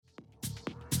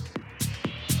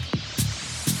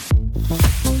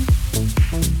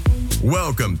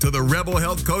Welcome to the Rebel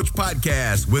Health Coach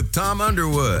Podcast with Tom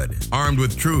Underwood. Armed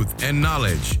with truth and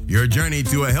knowledge, your journey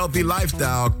to a healthy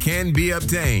lifestyle can be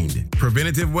obtained.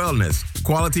 Preventative wellness,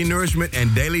 quality nourishment,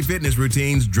 and daily fitness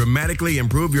routines dramatically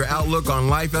improve your outlook on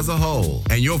life as a whole.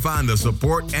 And you'll find the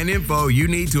support and info you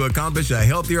need to accomplish a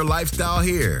healthier lifestyle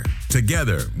here.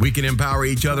 Together, we can empower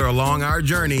each other along our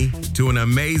journey to an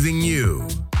amazing you.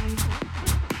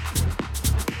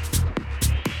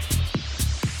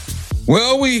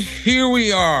 Well, here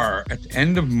we are at the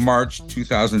end of March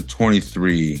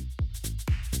 2023.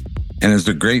 And as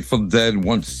the Grateful Dead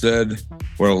once said,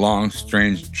 what a long,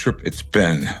 strange trip it's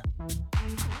been.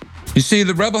 You see,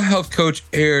 the Rebel Health Coach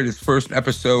aired its first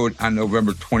episode on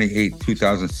November 28,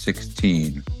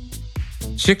 2016.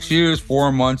 6 years,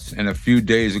 4 months, and a few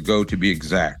days ago to be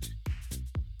exact.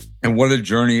 And what a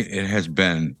journey it has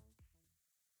been.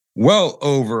 Well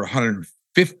over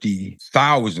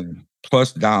 150,000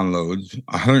 plus downloads,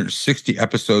 160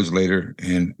 episodes later,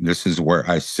 and this is where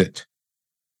I sit.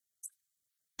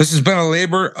 This has been a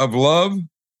labor of love,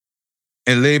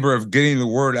 a labor of getting the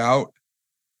word out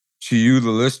to you,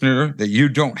 the listener, that you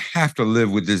don't have to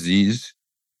live with disease.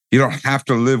 You don't have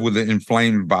to live with an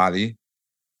inflamed body,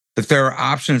 that there are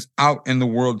options out in the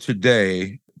world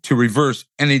today to reverse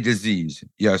any disease.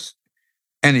 Yes,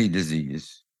 any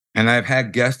disease. And I've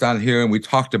had guests on here and we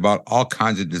talked about all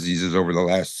kinds of diseases over the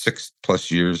last 6+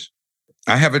 years.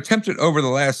 I have attempted over the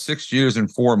last 6 years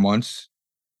and 4 months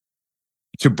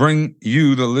to bring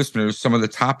you, the listeners, some of the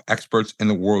top experts in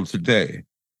the world today.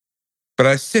 But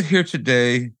I sit here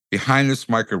today behind this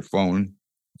microphone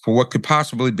for what could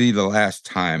possibly be the last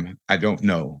time. I don't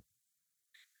know.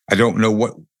 I don't know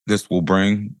what this will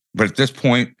bring. But at this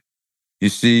point, you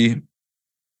see,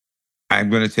 I'm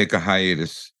going to take a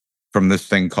hiatus from this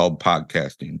thing called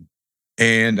podcasting.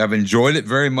 And I've enjoyed it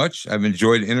very much. I've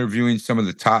enjoyed interviewing some of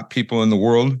the top people in the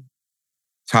world,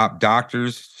 top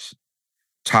doctors,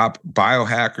 top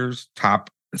biohackers, top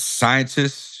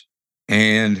scientists.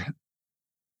 And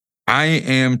I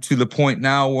am to the point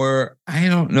now where I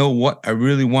don't know what I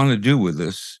really want to do with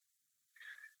this.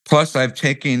 Plus, I've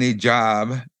taken a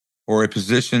job or a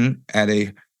position at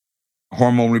a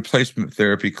hormone replacement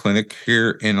therapy clinic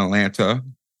here in Atlanta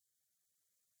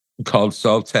called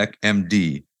Celtech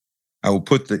MD. I will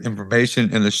put the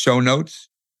information in the show notes.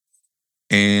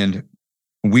 And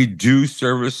we do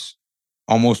service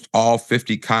almost all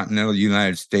 50 continental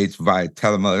United States via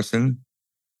telemedicine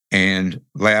and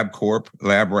LabCorp,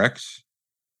 LabRex.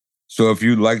 So if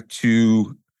you'd like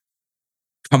to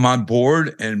come on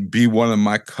board and be one of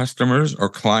my customers or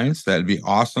clients, that'd be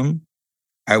awesome.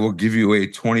 I will give you a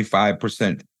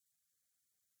 25%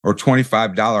 or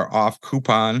 $25 off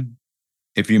coupon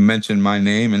if you mention my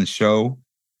name and show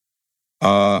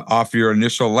off your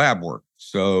initial lab work.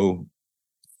 So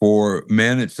for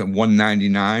men, it's at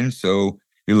 $199. So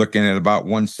you're looking at about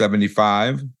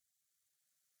 $175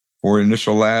 for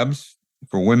initial labs.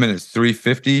 For women, it's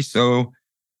 $350. So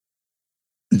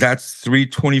that's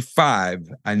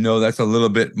 $325. I know that's a little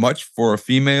bit much for a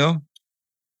female,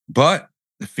 but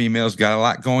the female's got a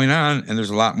lot going on, and there's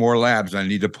a lot more labs I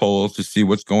need to pull to see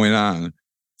what's going on.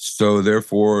 So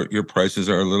therefore, your prices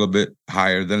are a little bit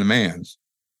higher than a man's.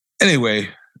 Anyway,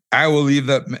 I will leave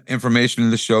that information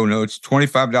in the show notes.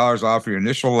 $25 off your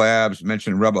initial labs.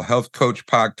 Mention Rebel Health Coach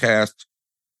Podcast.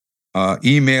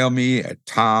 Email me at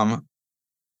Tom,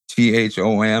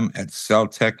 THOM, at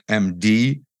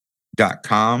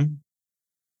CeltechMD.com.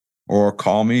 Or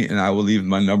call me, and I will leave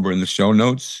my number in the show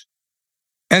notes.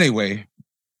 Anyway,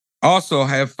 also I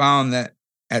have found that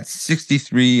at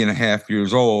 63 and a half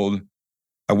years old,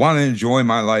 I want to enjoy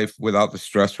my life without the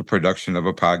stress or production of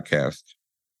a podcast.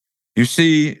 You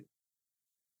see,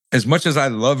 as much as I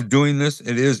love doing this,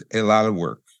 it is a lot of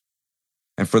work.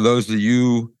 And for those of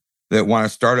you that want to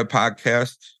start a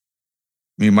podcast,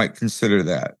 you might consider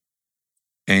that.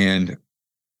 And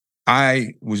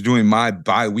I was doing my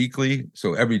bi-weekly,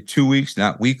 so every 2 weeks,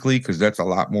 not weekly, because that's a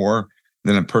lot more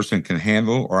than a person can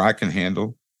handle or I can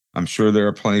handle. I'm sure there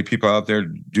are plenty of people out there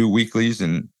who do weeklies,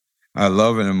 and I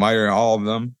love and admire all of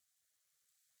them.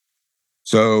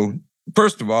 So,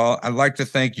 first of all, I'd like to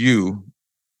thank you,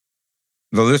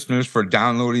 the listeners, for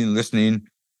downloading, listening,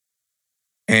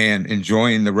 and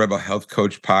enjoying the Rebel Health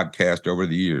Coach podcast over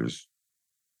the years.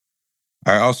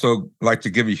 I also like to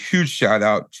give a huge shout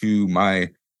out to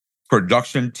my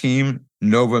production team,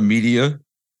 Nova Media,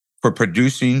 for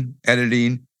producing,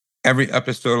 editing every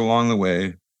episode along the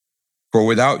way. For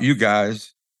without you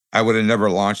guys, I would have never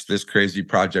launched this crazy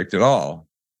project at all,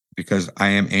 because I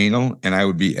am anal and I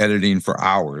would be editing for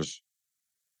hours.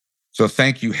 So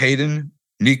thank you, Hayden,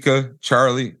 Nika,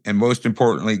 Charlie, and most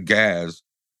importantly, Gaz,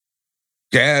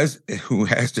 Gaz, who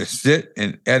has to sit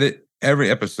and edit every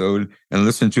episode and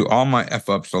listen to all my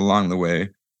F-ups along the way,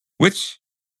 which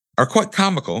are quite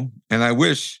comical. And I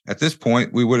wish at this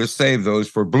point we would have saved those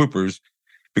for bloopers,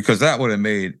 because that would have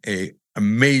made an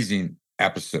amazing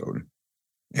episode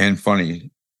and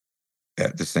funny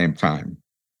at the same time.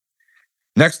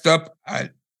 Next up,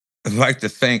 I'd like to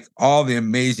thank all the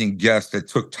amazing guests that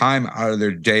took time out of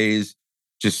their days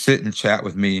to sit and chat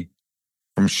with me.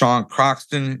 From Sean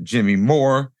Croxton, Jimmy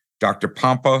Moore, Dr.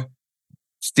 Pompa,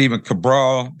 Stephen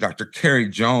Cabral, Dr. Kerry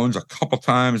Jones a couple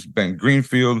times, Ben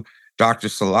Greenfield, Dr.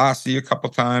 Selassie a couple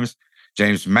times,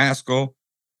 James Maskell,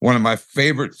 one of my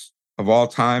favorites of all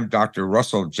time, Dr.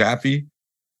 Russell Jaffe,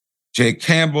 Jay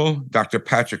Campbell, Dr.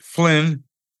 Patrick Flynn,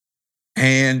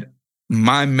 and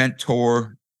my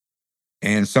mentor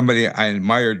and somebody I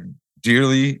admired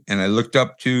dearly and I looked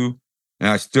up to, and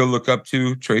I still look up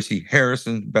to, Tracy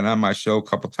Harrison, been on my show a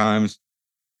couple times.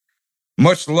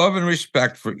 Much love and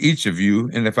respect for each of you.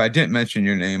 And if I didn't mention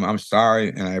your name, I'm sorry,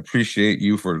 and I appreciate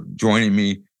you for joining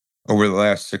me over the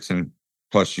last 6+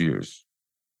 years.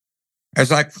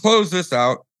 As I close this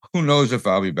out, who knows if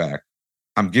I'll be back?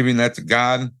 I'm giving that to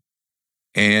God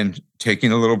and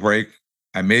taking a little break.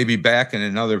 I may be back in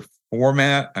another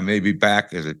format. I may be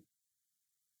back as a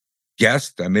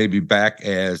guest. I may be back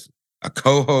as a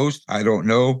co-host. I don't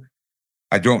know.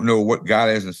 I don't know what God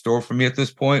has in store for me at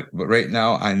this point, but right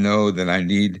now I know that I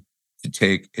need to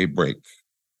take a break.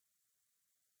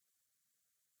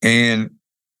 And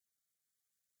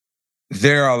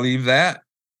there I'll leave that.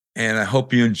 And I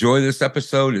hope you enjoy this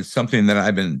episode. It's something that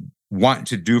I've been wanting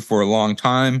to do for a long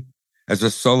time as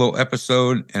a solo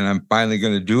episode, and I'm finally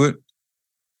going to do it.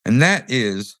 And that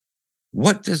is,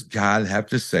 what does God have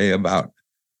to say about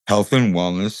health and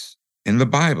wellness in the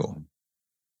Bible?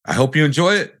 I hope you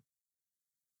enjoy it.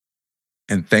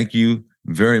 And thank you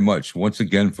very much once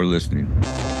again for listening.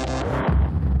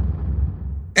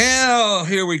 And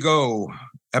here we go.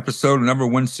 Episode number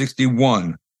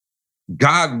 161.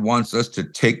 God wants us to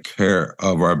take care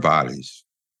of our bodies.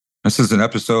 This is an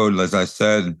episode, as I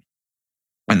said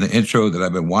in the intro, that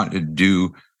I've been wanting to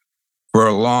do for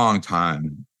a long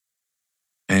time.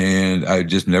 And I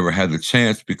just never had the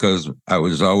chance because I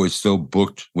was always so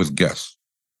booked with guests.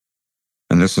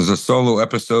 And this is a solo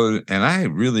episode, and I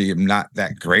really am not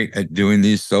that great at doing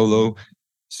these solo.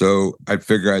 So I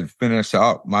figure I'd finish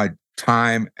out my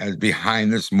time as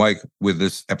behind this mic with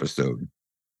this episode.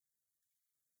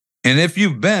 And if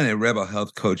you've been a Rebel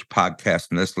Health Coach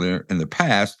podcast listener in the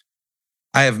past,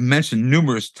 I have mentioned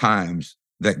numerous times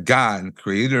that God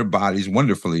created our bodies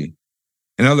wonderfully.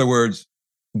 In other words,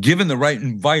 given the right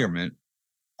environment,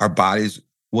 our bodies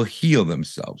will heal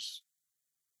themselves.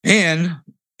 And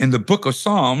in the book of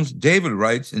Psalms, David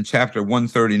writes in chapter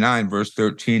 139, verse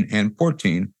 13 and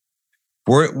 14,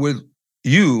 "For it was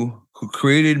you who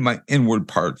created my inward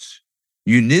parts.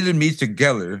 You knitted me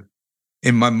together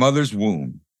in my mother's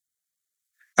womb.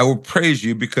 I will praise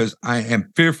you because I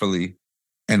am fearfully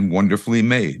and wonderfully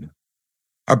made."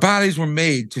 Our bodies were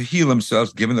made to heal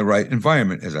themselves given the right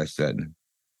environment, as I said.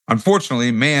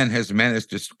 Unfortunately, man has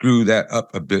managed to screw that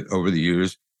up a bit over the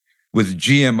years with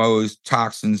GMOs,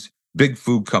 toxins, big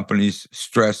food companies,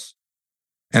 stress,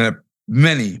 and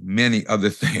many, many other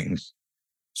things.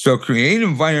 So creating an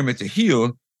environment to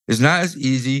heal is not as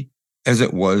easy as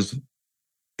it was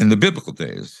in the biblical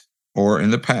days or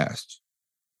in the past.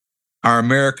 Our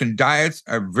American diets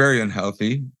are very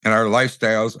unhealthy, and our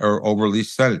lifestyles are overly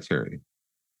sedentary.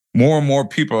 More and more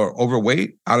people are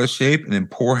overweight, out of shape, and in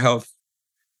poor health,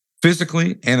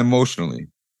 physically and emotionally.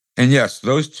 And yes,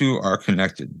 those two are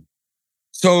connected.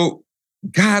 So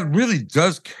God really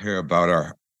does care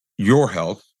about your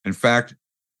health. In fact,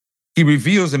 he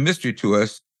reveals a mystery to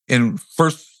us in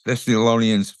 1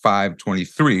 Thessalonians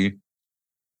 5:23.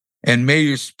 "And may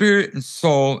your spirit and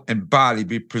soul and body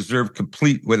be preserved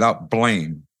complete without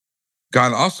blame."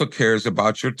 God also cares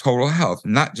about your total health,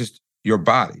 not just your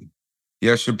body.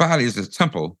 Yes, your body is a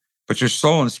temple, but your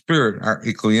soul and spirit are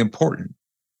equally important.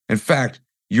 In fact,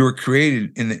 you were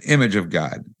created in the image of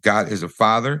God. God is a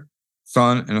Father,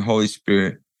 Son, and Holy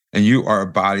Spirit, and you are a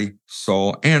body,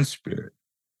 soul, and spirit.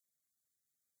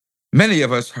 Many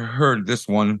of us have heard this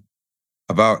one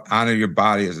about honor your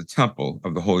body as a temple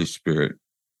of the Holy Spirit,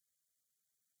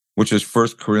 which is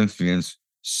 1 Corinthians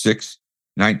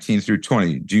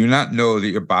 6:19-20. "Do you not know that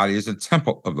your body is a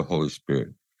temple of the Holy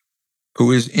Spirit,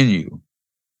 who is in you,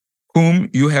 whom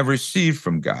you have received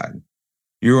from God?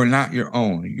 You are not your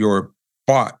own. You are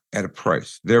bought at a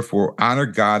price. Therefore, honor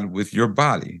God with your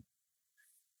body."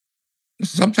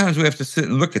 Sometimes we have to sit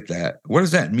and look at that. What does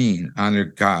that mean, honor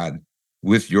God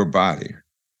with your body?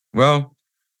 Well,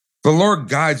 The Lord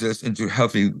guides us into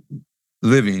healthy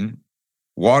living,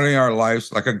 watering our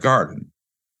lives like a garden.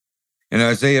 In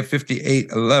Isaiah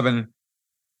 58:11,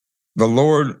 the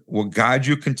Lord will guide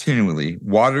you continually,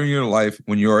 watering your life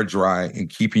when you are dry and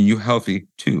keeping you healthy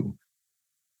too.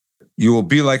 You will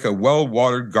be like a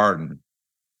well-watered garden,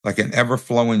 like an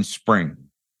ever-flowing spring.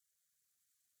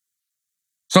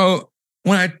 So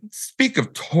when I speak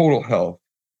of total health,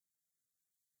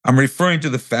 I'm referring to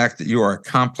the fact that you are a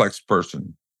complex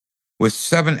person with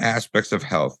 7 aspects of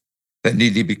health that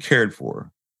need to be cared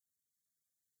for.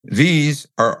 These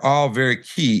are all very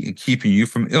key in keeping you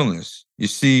from illness. You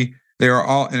see, they are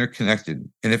all interconnected.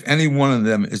 And if any one of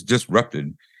them is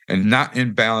disrupted and not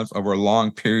in balance over a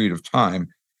long period of time,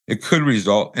 it could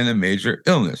result in a major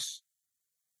illness.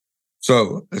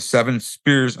 So the 7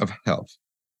 spheres of health: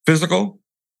 physical,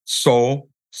 soul,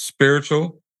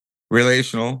 spiritual,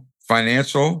 relational,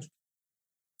 financial,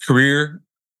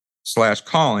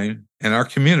 career/calling, and our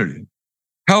community.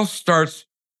 Health starts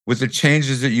with the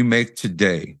changes that you make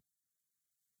today.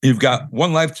 You've got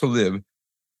one life to live,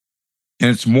 and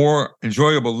it's more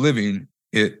enjoyable living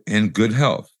it in good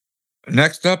health.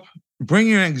 Next up, bring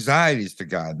your anxieties to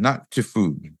God, not to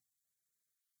food.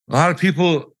 A lot of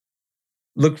people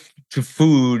look to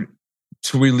food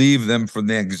to relieve them from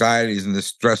the anxieties and the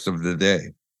stress of the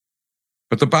day.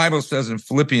 But the Bible says in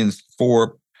Philippians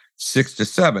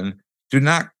 4:6-7, do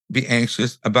not be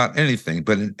anxious about anything,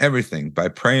 but in everything, by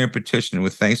prayer and petition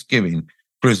with thanksgiving,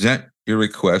 present your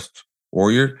request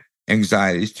or your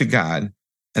anxieties to God,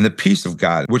 and the peace of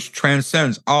God, which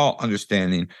transcends all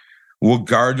understanding, will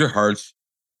guard your hearts,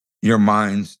 your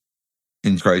minds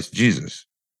in Christ Jesus.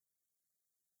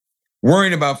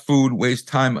 Worrying about food wastes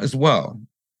time as well,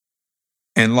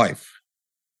 and life.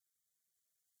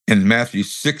 In Matthew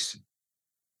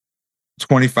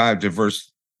 6:25 to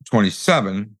verse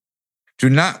 27, do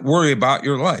not worry about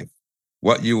your life,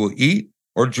 what you will eat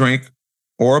or drink,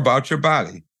 or about your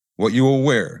body, what you will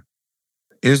wear.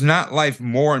 Is not life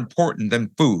more important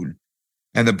than food,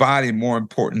 and the body more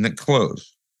important than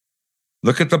clothes?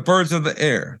 Look at the birds of the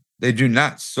air. They do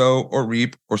not sow or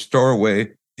reap or store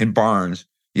away in barns,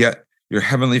 yet your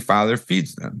heavenly Father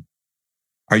feeds them.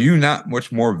 Are you not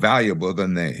much more valuable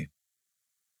than they?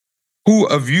 Who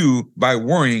of you, by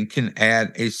worrying, can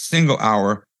add a single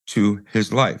hour to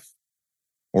his life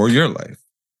or your life?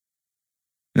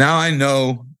 Now I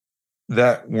know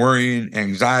that worrying,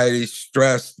 anxiety,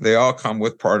 stress, they all come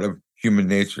with part of human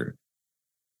nature.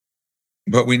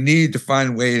 But we need to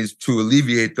find ways to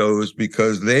alleviate those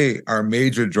because they are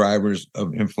major drivers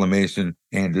of inflammation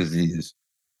and disease.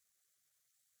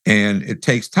 And it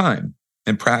takes time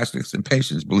and practice and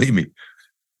patience. Believe me,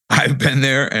 I've been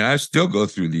there and I still go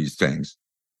through these things.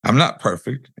 I'm not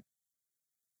perfect.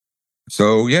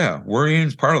 So yeah, worrying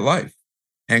is part of life.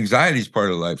 Anxiety is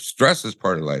part of life. Stress is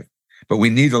part of life. But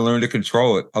we need to learn to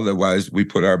control it. Otherwise, we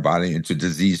put our body into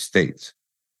disease states.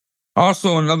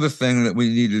 Also, another thing that we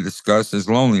need to discuss is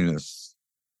loneliness.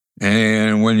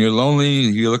 And when you're lonely,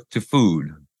 you look to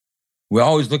food. We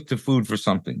always look to food for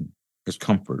something. There's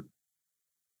comfort.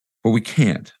 But we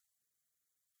can't.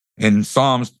 In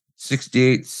Psalms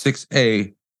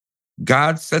 68:6a,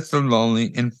 God sets the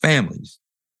lonely in families.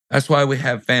 That's why we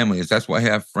have families. That's why we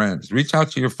have friends. Reach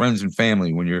out to your friends and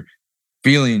family when you're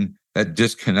feeling that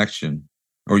disconnection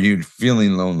or you're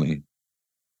feeling lonely.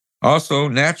 Also,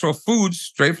 natural foods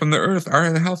straight from the earth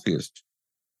are the healthiest.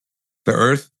 The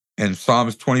earth in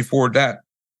Psalms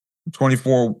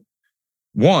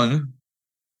 24:1,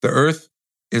 the earth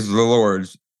is the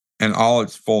Lord's and all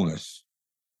its fullness.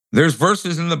 There's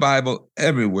verses in the Bible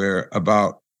everywhere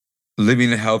about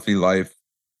living a healthy life,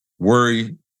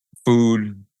 worry,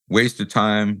 food, waste of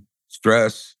time,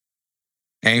 stress,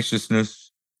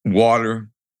 anxiousness, water.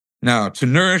 Now, to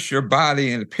nourish your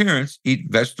body and appearance, eat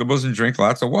vegetables and drink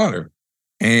lots of water.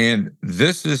 And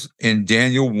this is in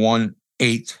Daniel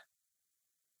 1:8,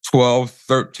 12,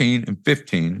 13, and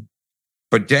 15.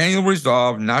 But Daniel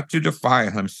resolved not to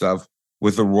defile himself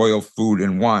with the royal food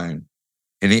and wine.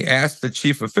 And he asked the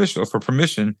chief official for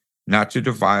permission not to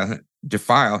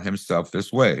defile himself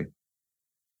this way.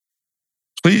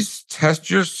 Please test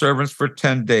your servants for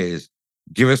 10 days.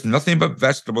 Give us nothing but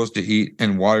vegetables to eat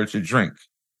and water to drink.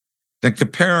 Then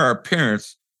compare our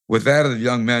appearance with that of the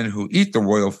young men who eat the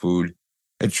royal food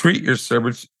and treat your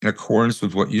servants in accordance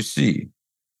with what you see.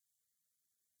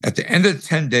 At the end of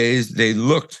 10 days, they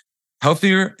looked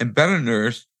healthier and better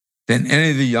nourished than any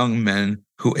of the young men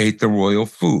who ate the royal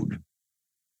food.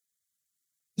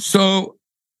 So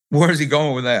where's he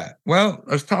going with that? Well,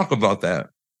 let's talk about that.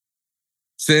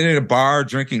 Sitting at a bar,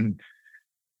 drinking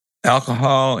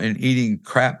alcohol and eating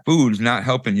crap food is not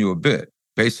helping you a bit,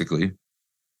 basically.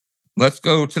 let's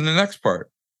go to the next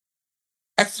part.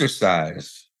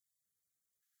 Exercise.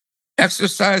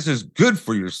 Exercise is good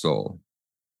for your soul.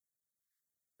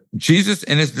 Jesus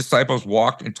and his disciples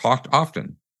walked and talked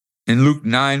often. In Luke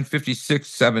 9:56,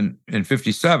 7, and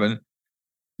 57,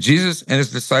 Jesus and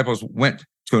his disciples went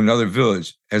to another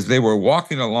village as they were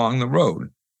walking along the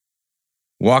road.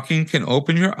 Walking can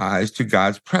open your eyes to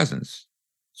God's presence.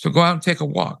 So go out and take a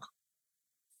walk.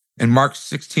 In Mark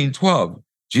 16:12,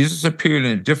 Jesus appeared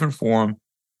in a different form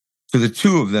to the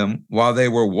two of them while they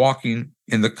were walking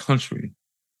in the country.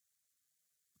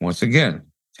 Once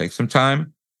again, take some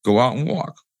time, go out and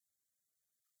walk.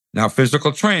 Now,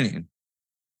 physical training.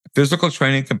 Physical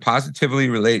training can positively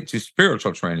relate to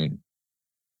spiritual training.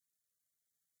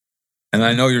 And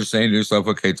I know you're saying to yourself,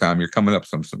 okay, Tom, you're coming up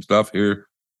some stuff here.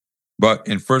 But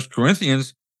in 1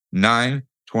 Corinthians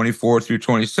 9:24 through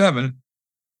 27,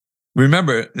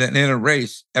 remember that in a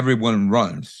race, everyone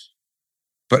runs,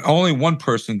 but only one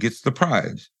person gets the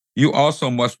prize. You also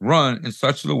must run in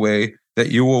such a way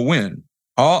that you will win.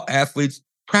 All athletes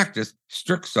practice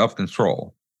strict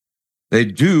self-control. They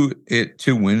do it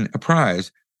to win a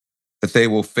prize that they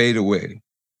will fade away.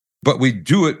 But we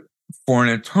do it for an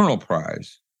eternal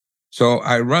prize. So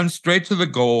I run straight to the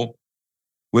goal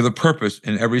with a purpose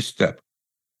in every step.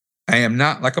 I am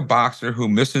not like a boxer who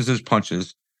misses his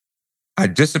punches. I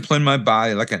discipline my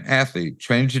body like an athlete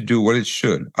trained to do what it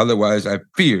should. Otherwise, I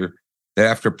fear that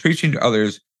after preaching to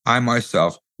others, I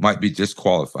myself might be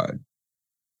disqualified.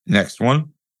 Next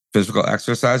one, physical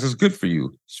exercise is good for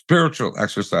you. Spiritual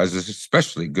exercise is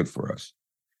especially good for us.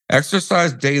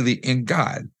 Exercise daily in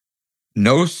God.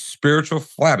 No spiritual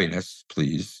flabbiness,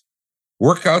 please.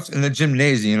 Workouts in the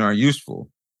gymnasium are useful,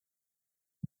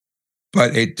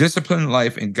 but a disciplined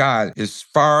life in God is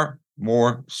far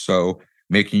more so,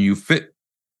 making you fit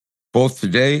both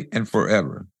today and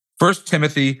forever. 1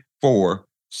 Timothy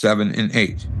 4:7 and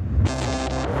 8.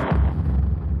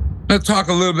 Let's talk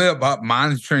a little bit about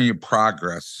monitoring your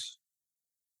progress,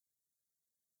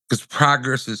 because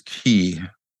progress is key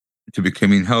to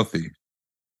becoming healthy.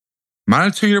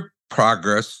 Monitor your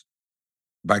progress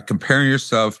by comparing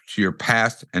yourself to your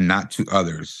past and not to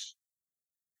others.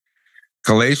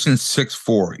 Galatians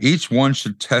 6:4, each one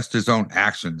should test his own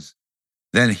actions.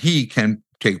 Then he can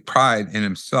take pride in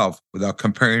himself without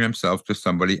comparing himself to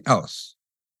somebody else.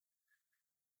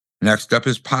 Next up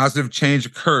is positive change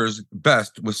occurs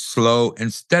best with slow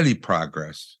and steady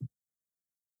progress.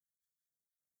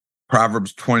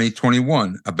 Proverbs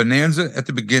 20:21, a bonanza at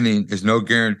the beginning is no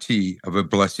guarantee of a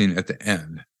blessing at the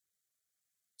end.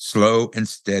 Slow and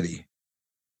steady.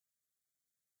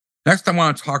 Next, I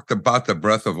want to talk about the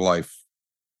breath of life.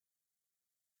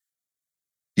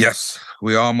 Yes,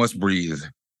 we all must breathe.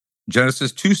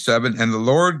 Genesis 2:7, and the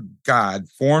Lord God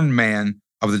formed man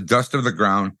of the dust of the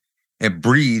ground and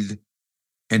breathed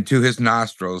into his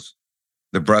nostrils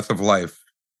the breath of life,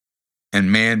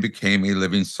 and man became a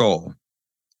living soul.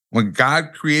 When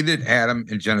God created Adam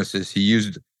in Genesis, he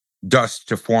used dust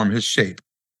to form his shape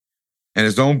and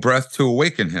his own breath to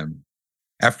awaken him.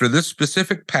 After this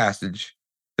specific passage,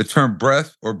 the term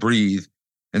breath or breathe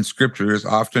in scripture is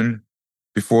often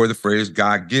before the phrase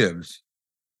God gives.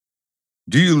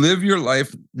 Do you live your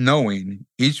life knowing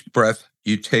each breath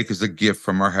you take is a gift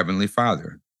from our Heavenly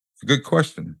Father? It's a good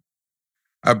question.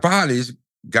 Our bodies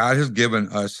God has given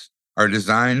us are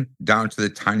designed down to the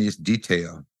tiniest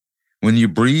detail. When you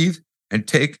breathe and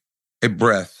take a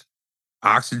breath,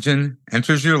 oxygen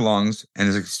enters your lungs and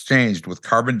is exchanged with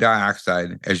carbon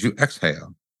dioxide as you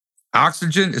exhale.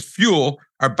 Oxygen is fuel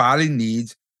our body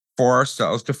needs for our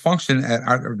cells to function at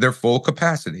their full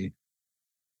capacity.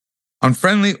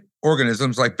 Unfriendly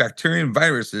organisms like bacteria and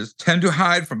viruses tend to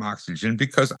hide from oxygen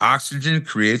because oxygen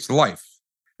creates life.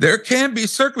 There can be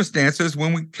circumstances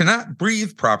when we cannot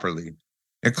breathe properly,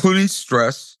 including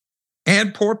stress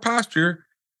and poor posture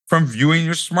from viewing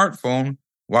your smartphone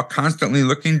while constantly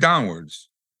looking downwards.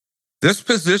 This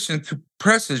position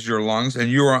compresses your lungs and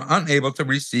you are unable to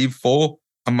receive full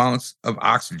amounts of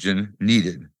oxygen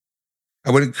needed.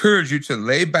 I would encourage you to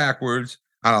lay backwards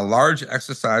on a large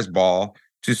exercise ball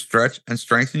to stretch and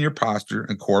strengthen your posture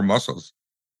and core muscles.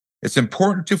 It's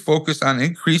important to focus on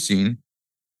increasing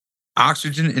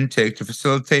oxygen intake to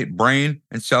facilitate brain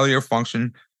and cellular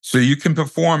function so you can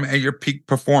perform at your peak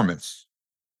performance.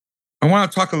 I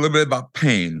want to talk a little bit about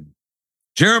pain.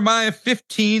 Jeremiah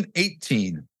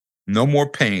 15:18, no more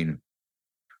pain.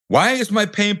 Why is my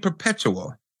pain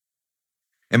perpetual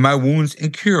and my wounds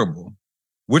incurable,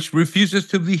 which refuses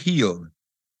to be healed?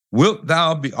 Wilt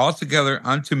thou be altogether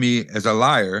unto me as a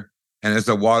liar and as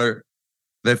a water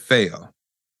that fail?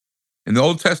 In the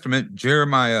Old Testament,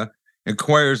 Jeremiah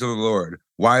inquires of the Lord,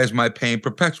 Why is my pain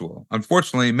perpetual?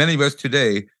 Unfortunately, many of us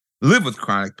today live with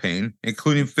chronic pain,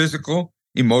 including physical,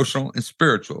 emotional, and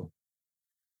spiritual.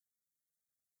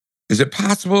 Is it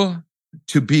possible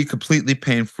to be completely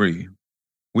pain-free?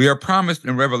 We are promised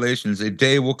in Revelations a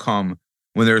day will come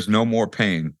when there is no more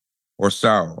pain or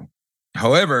sorrow.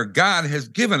 However, God has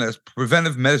given us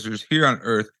preventive measures here on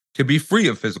earth to be free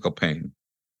of physical pain.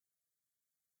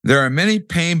 There are many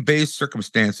pain-based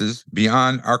circumstances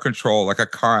beyond our control, like a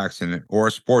car accident or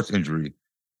a sports injury.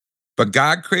 But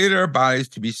God created our bodies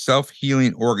to be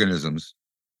self-healing organisms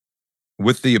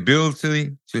with the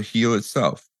ability to heal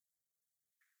itself.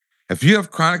 If you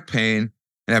have chronic pain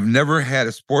and have never had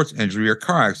a sports injury or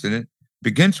car accident,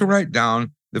 begin to write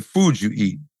down the foods you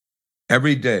eat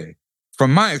every day.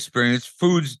 From my experience,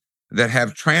 foods that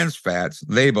have trans fats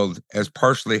labeled as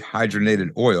partially hydrogenated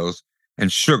oils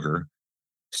and sugar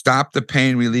stop the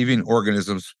pain-relieving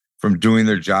organisms from doing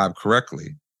their job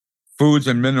correctly. Foods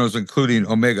and minerals including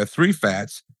omega-3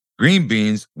 fats, green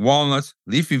beans, walnuts,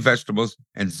 leafy vegetables,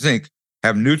 and zinc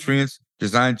have nutrients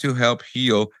designed to help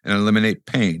heal and eliminate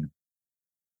pain.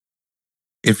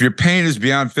 If your pain is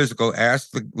beyond physical,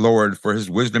 ask the Lord for his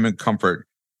wisdom and comfort.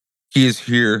 He is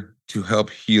here to help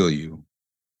heal you.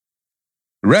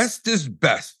 Rest is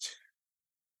best.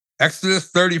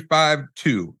 Exodus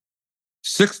 35:2.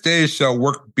 6 days shall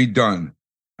work be done.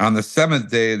 On the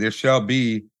seventh day there shall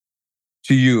be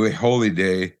to you a holy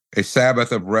day, a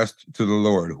Sabbath of rest to the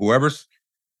Lord. Whoever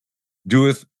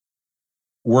doeth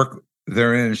work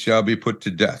therein shall be put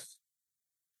to death.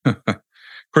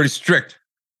 Pretty strict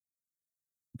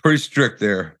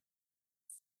there.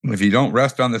 If you don't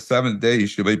rest on the seventh day, you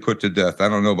should be put to death. I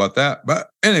don't know about that.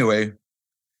 But anyway,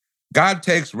 God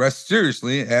takes rest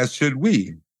seriously, as should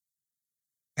we.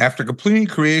 After completing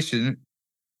creation,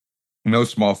 no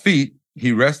small feat,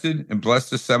 he rested and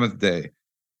blessed the seventh day,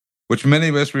 which many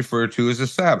of us refer to as the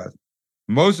Sabbath.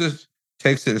 Moses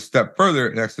takes it a step further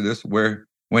in Exodus,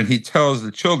 when he tells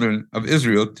the children of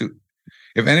Israel to,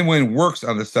 if anyone works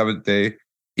on the seventh day,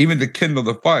 even to kindle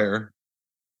the fire,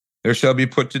 there shall be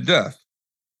put to death.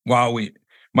 While we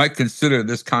might consider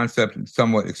this concept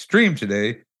somewhat extreme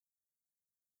today,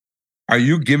 are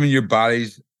you giving your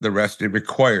bodies the rest it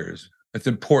requires? It's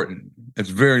important. It's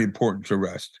very important to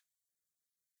rest.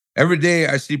 Every day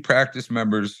I see practice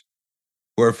members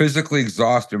who are physically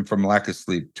exhausted from lack of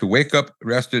sleep to wake up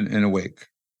rested and awake.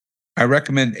 I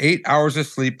recommend 8 hours of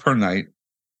sleep per night.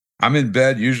 I'm in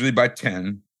bed usually by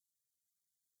 10.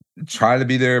 Try to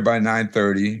be there by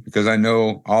 9:30 because I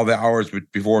know all the hours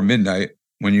before midnight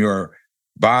when your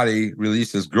body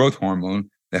releases growth hormone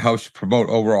that helps promote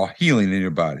overall healing in your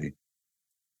body.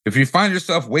 If you find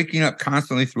yourself waking up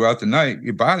constantly throughout the night,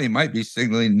 your body might be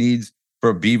signaling needs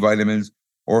for B vitamins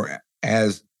or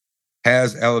has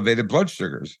elevated blood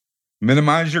sugars.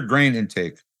 Minimize your grain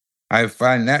intake. I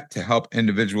find that to help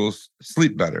individuals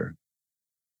sleep better.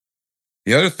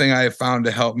 The other thing I have found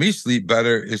to help me sleep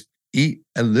better is eat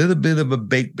a little bit of a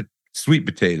baked sweet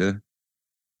potato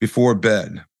before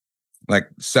bed, like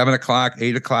 7 o'clock,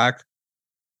 8 o'clock.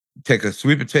 Take a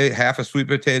sweet potato, half a sweet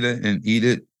potato, and eat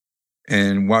it.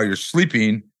 And while you're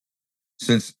sleeping,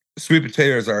 since sweet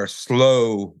potatoes are a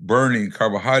slow burning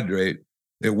carbohydrate,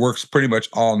 it works pretty much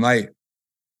all night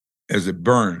as it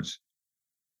burns.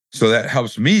 So that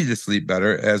helps me to sleep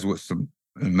better, as with some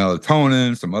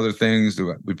melatonin, some other things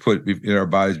that we put in our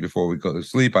bodies before we go to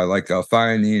sleep. I like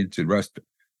L-theanine to rest,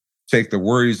 take the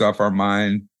worries off our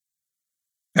mind.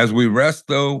 As we rest,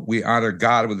 though, we honor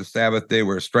God with the Sabbath day.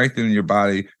 We're strengthening your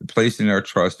body, placing our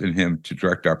trust in him to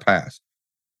direct our path.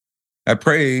 I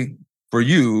pray for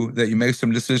you that you make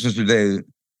some decisions today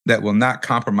that will not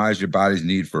compromise your body's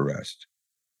need for rest.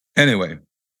 Anyway,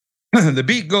 the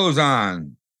beat goes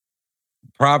on.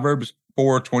 Proverbs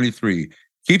 4:23.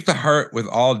 Keep the heart with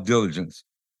all diligence,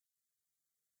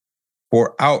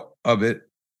 for out of it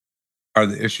are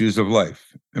the issues of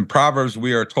life. In Proverbs,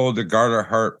 we are told to guard our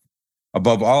heart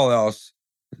above all else,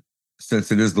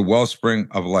 since it is the wellspring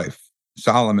of life.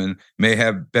 Solomon may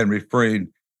have been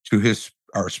referring to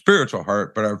our spiritual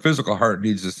heart, but our physical heart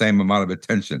needs the same amount of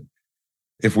attention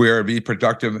if we are to be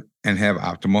productive and have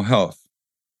optimal health.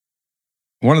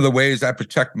 One of the ways I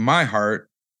protect my heart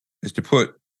is to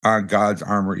put on God's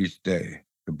armor each day.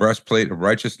 The breastplate of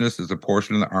righteousness is a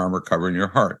portion of the armor covering your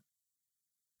heart.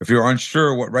 If you're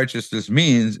unsure what righteousness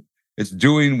means, it's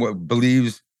doing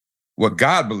what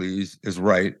God believes is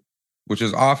right, which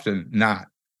is often not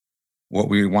what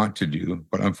we want to do,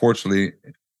 but unfortunately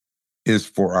is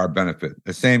for our benefit.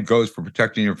 The same goes for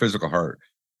protecting your physical heart.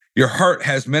 Your heart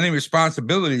has many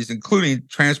responsibilities, including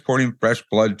transporting fresh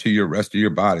blood to the rest of your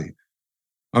body.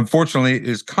 Unfortunately, it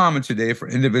is common today for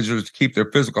individuals to keep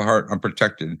their physical heart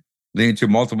unprotected, leading to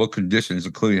multiple conditions,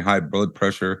 including high blood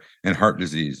pressure and heart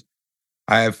disease.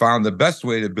 I have found the best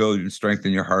way to build and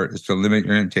strengthen your heart is to limit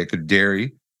your intake of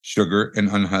dairy, sugar, and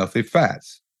unhealthy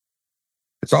fats.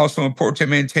 It's also important to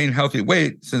maintain healthy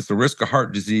weight since the risk of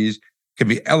heart disease can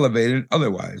be elevated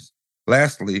otherwise.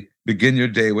 Lastly, begin your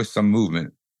day with some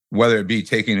movement, whether it be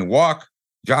taking a walk,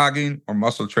 jogging, or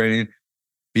muscle training.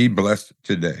 Be blessed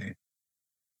today.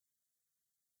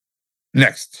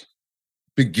 Next,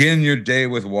 begin your day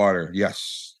with water.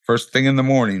 Yes, first thing in the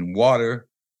morning, water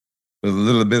with a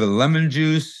little bit of lemon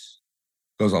juice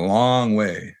goes a long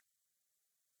way.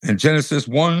 In Genesis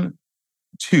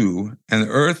 1:2, and the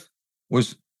earth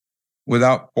was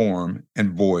without form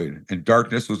and void, and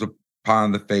darkness was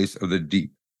upon the face of the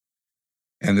deep.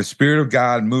 And the Spirit of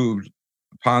God moved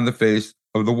upon the face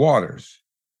of the waters.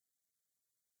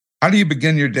 How do you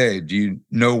begin your day? Do you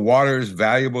know water is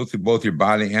valuable to both your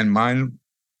body and mind?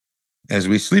 As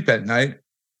we sleep at night,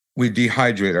 we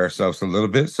dehydrate ourselves a little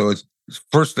bit. So it's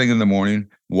first thing in the morning,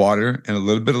 water and a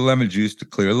little bit of lemon juice to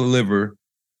clear the liver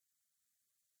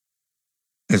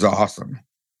is awesome.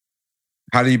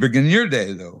 How do you begin your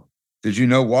day, though? Did you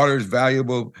know water is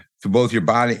valuable to both your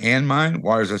body and mind?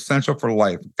 Water is essential for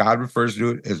life. God refers to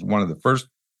it as one of the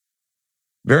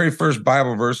very first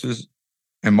Bible verses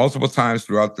and multiple times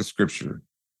throughout the scripture.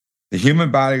 The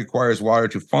human body requires water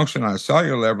to function on a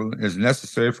cellular level and is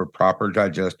necessary for proper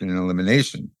digestion and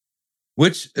elimination,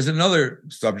 which is another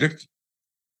subject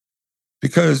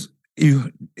because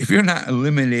if you're not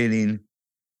eliminating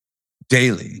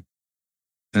daily,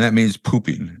 and that means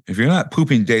pooping, if you're not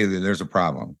pooping daily, there's a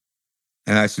problem.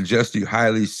 And I suggest you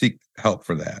highly seek help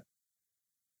for that.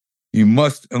 You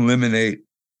must eliminate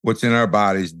what's in our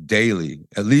bodies daily,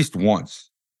 at least once,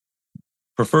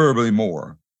 preferably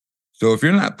more. So if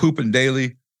you're not pooping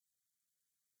daily,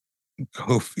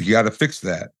 you got to fix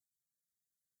that.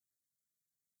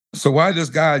 So why does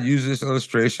God use this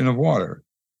illustration of water?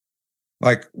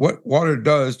 Like what water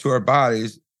does to our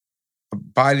bodies,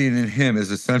 abiding in Him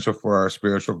is essential for our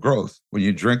spiritual growth. When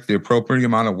you drink the appropriate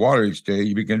amount of water each day,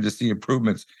 you begin to see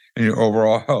improvements in your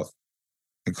overall health,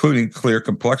 including clear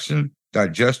complexion,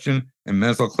 digestion, and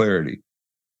mental clarity.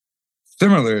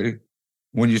 Similarly,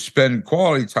 when you spend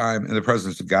quality time in the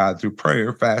presence of God through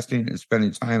prayer, fasting, and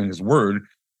spending time in His Word,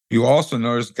 you also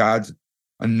notice God's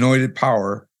anointed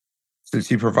power since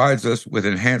He provides us with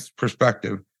enhanced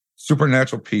perspective,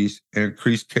 supernatural peace, and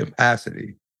increased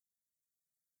capacity.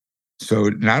 So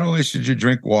not only should you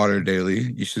drink water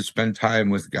daily, you should spend time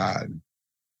with God.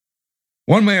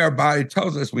 One way our body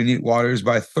tells us we need water is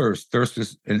by thirst. Thirst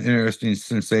is an interesting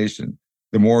sensation.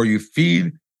 The more you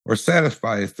feed or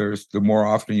satisfy a thirst, the more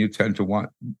often you tend to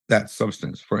want that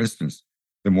substance. For instance,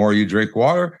 the more you drink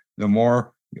water, the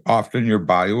more often your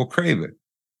body will crave it,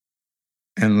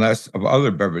 and less of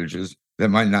other beverages that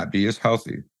might not be as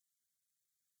healthy.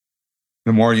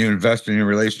 The more you invest in your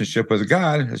relationship with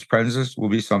God, His presence will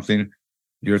be something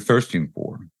you're thirsting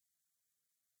for.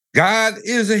 God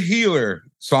is a healer.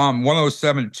 Psalm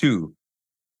 107:2.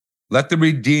 Let the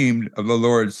redeemed of the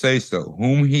Lord say so,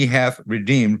 whom He hath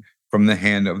redeemed from the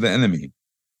hand of the enemy.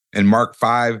 And Mark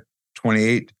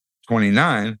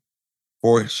 5:28-29,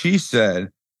 for she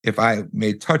said, if I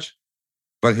may touch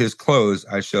but His clothes,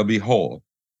 I shall be whole.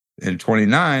 And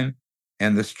 29,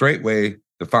 and the straightway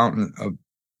the fountain of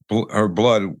her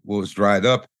blood was dried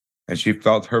up, and she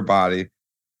felt her body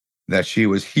that she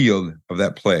was healed of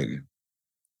that plague.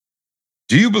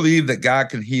 Do you believe that God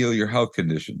can heal your health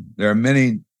condition? There are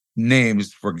many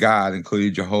names for God,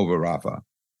 including Jehovah Rapha,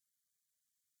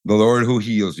 the Lord who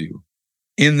heals you.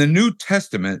 In the New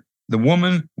Testament, the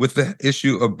woman with the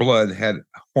issue of blood had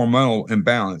hormonal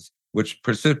imbalance, which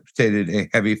precipitated a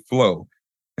heavy flow.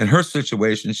 In her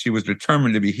situation, she was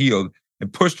determined to be healed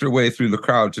and pushed her way through the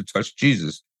crowd to touch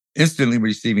Jesus, instantly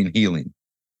receiving healing.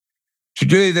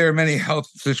 Today, there are many health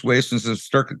situations and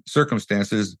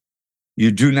circumstances you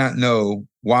do not know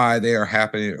why they are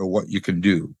happening or what you can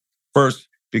do. First,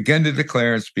 begin to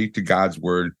declare and speak to God's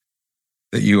word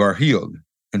that you are healed.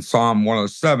 In Psalm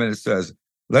 107, it says,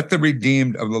 let the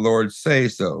redeemed of the Lord say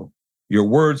so. Your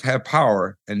words have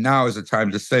power, and now is the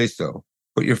time to say so.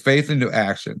 Put your faith into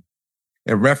action.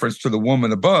 In reference to the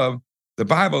woman above, the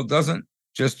Bible doesn't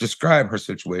just describe her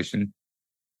situation.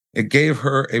 It gave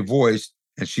her a voice,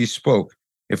 and she spoke.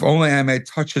 If only I may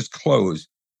touch His clothes,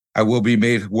 I will be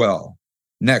made well.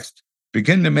 Next,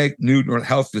 begin to make new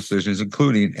health decisions,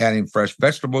 including adding fresh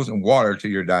vegetables and water to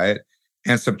your diet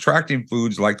and subtracting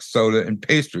foods like soda and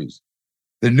pastries.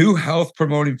 The new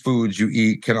health-promoting foods you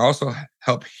eat can also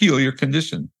help heal your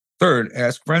condition. Third,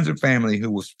 ask friends and family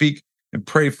who will speak and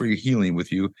pray for your healing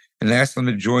with you and ask them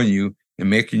to join you in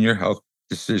making your health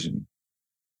decision.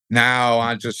 Now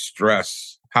on to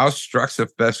stress. How stress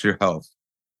affects your health.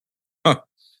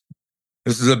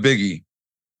 This is a biggie.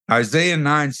 Isaiah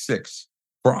 9:6.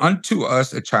 For unto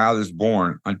us a child is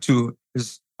born, unto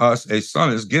us a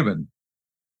son is given.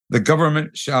 The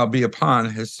government shall be upon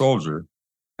his shoulder,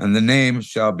 and the name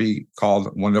shall be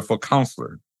called Wonderful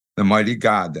Counselor, the Mighty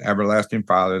God, the Everlasting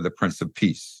Father, the Prince of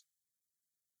Peace.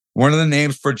 One of the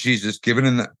names for Jesus given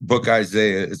in the book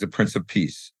Isaiah is the Prince of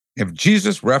Peace. If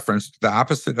Jesus referenced the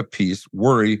opposite of peace,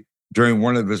 worry, during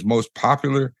one of his most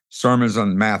popular sermons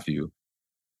on Matthew,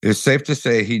 it is safe to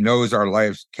say he knows our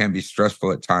lives can be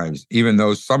stressful at times, even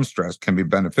though some stress can be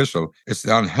beneficial. It's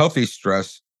the unhealthy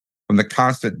stress from the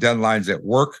constant deadlines at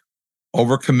work,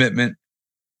 overcommitment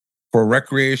for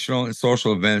recreational and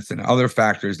social events, and other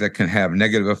factors that can have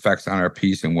negative effects on our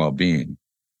peace and well-being.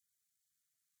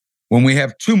 When we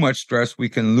have too much stress, we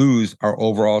can lose our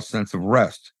overall sense of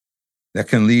rest. That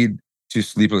can lead to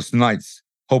sleepless nights,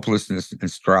 hopelessness,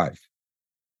 and strife.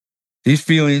 These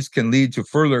feelings can lead to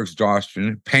further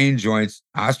exhaustion, pain joints,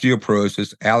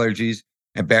 osteoporosis, allergies,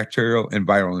 and bacterial and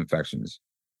viral infections.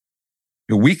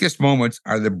 The weakest moments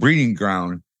are the breeding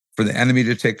ground for the enemy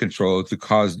to take control, to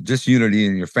cause disunity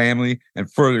in your family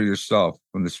and further yourself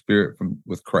from the Spirit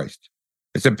with Christ.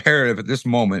 It's imperative at this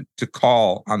moment to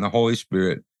call on the Holy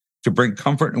Spirit to bring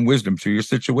comfort and wisdom to your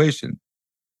situation.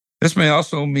 This may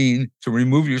also mean to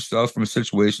remove yourself from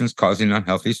situations causing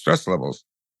unhealthy stress levels.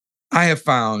 I have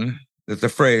found that the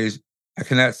phrase, I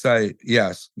cannot say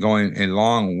yes, going a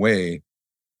long way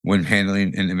when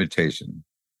handling an invitation.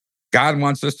 God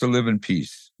wants us to live in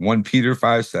peace. 1 Peter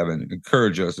 5:7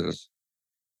 encourages us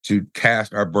to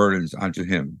cast our burdens onto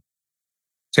him.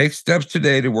 Take steps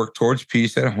today to work towards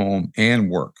peace at home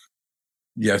and work.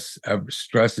 Yes,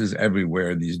 stress is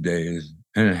everywhere these days,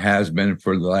 and it has been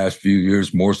for the last few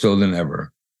years, more so than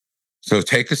ever. So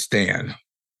take a stand.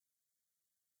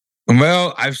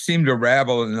 Well, I've seemed to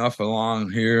rabble enough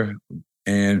along here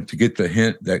and to get the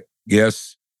hint that,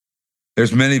 yes,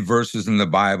 there's many verses in the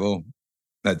Bible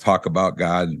that talk about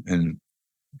God and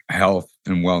health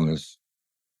and wellness.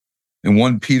 In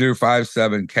 1 Peter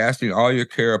 5:7, casting all your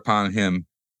care upon him,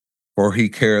 for he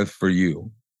careth for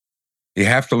you. You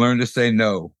have to learn to say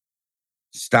no.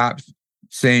 Stop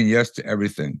saying yes to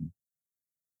everything.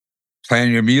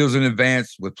 Plan your meals in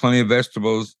advance with plenty of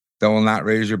vegetables that will not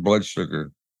raise your blood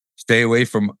sugar. Stay away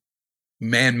from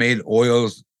man-made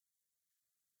oils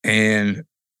and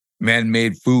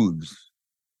man-made foods.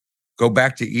 Go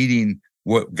back to eating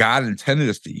what God intended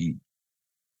us to eat.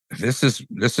 This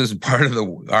is part of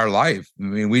our life. I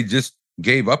mean, we just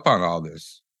gave up on all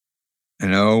this. You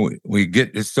know,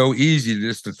 it's so easy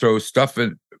just to throw stuff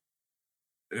in,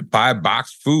 buy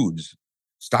boxed foods.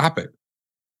 Stop it.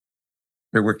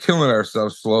 We're killing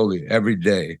ourselves slowly every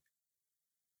day.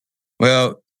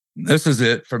 Well, this is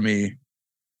it for me.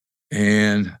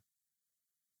 And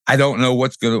I don't know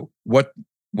what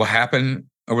will happen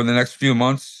over the next few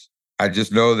months. I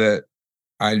just know that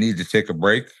I need to take a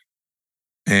break.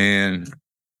 And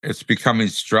it's becoming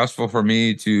stressful for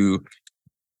me to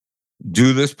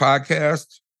do this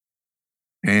podcast.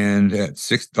 And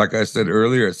like I said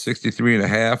earlier, at 63 and a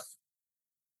half,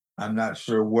 I'm not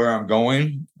sure where I'm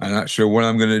going. I'm not sure what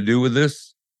I'm going to do with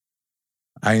this.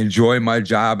 I enjoy my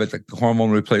job at the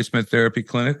hormone replacement therapy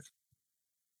clinic,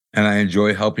 and I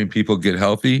enjoy helping people get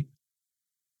healthy.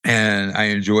 And I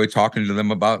enjoy talking to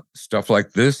them about stuff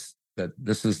like this, that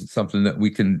this is something that we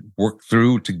can work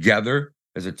through together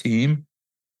as a team.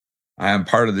 I am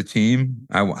part of the team.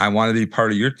 I want to be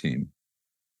part of your team.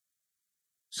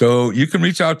 So you can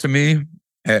reach out to me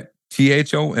at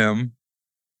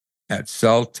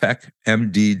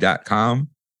THOM@celltechmd.com.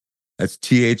 That's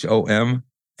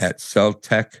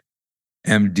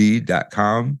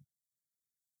THOM@celltechmd.com.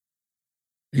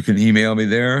 You can email me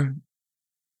there.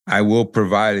 I will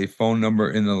provide a phone number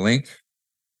in the link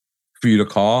for you to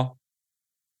call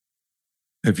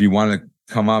if you want to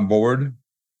come on board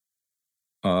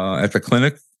at the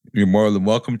clinic. You're more than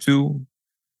welcome to.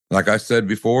 Like I said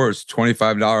before, it's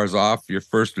 $25 off your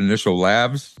first initial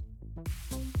labs.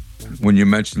 When you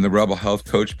mention the Rebel Health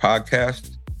Coach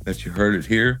podcast, that you heard it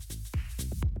here.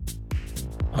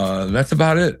 That's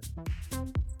about it.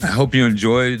 I hope you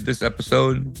enjoyed this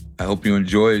episode. I hope you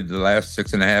enjoyed the last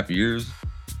 6.5 years.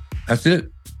 That's it.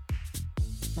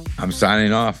 I'm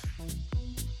signing off.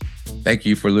 Thank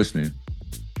you for listening.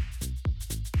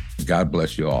 God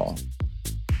bless you all.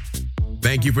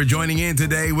 Thank you for joining in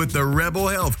today with the Rebel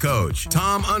Health Coach,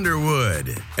 Tom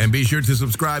Underwood. And be sure to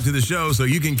subscribe to the show so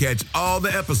you can catch all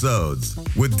the episodes.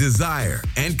 With desire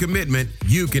and commitment,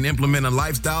 you can implement a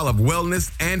lifestyle of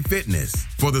wellness and fitness.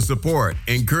 For the support,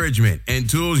 encouragement, and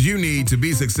tools you need to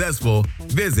be successful,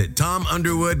 visit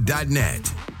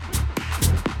tomunderwood.net.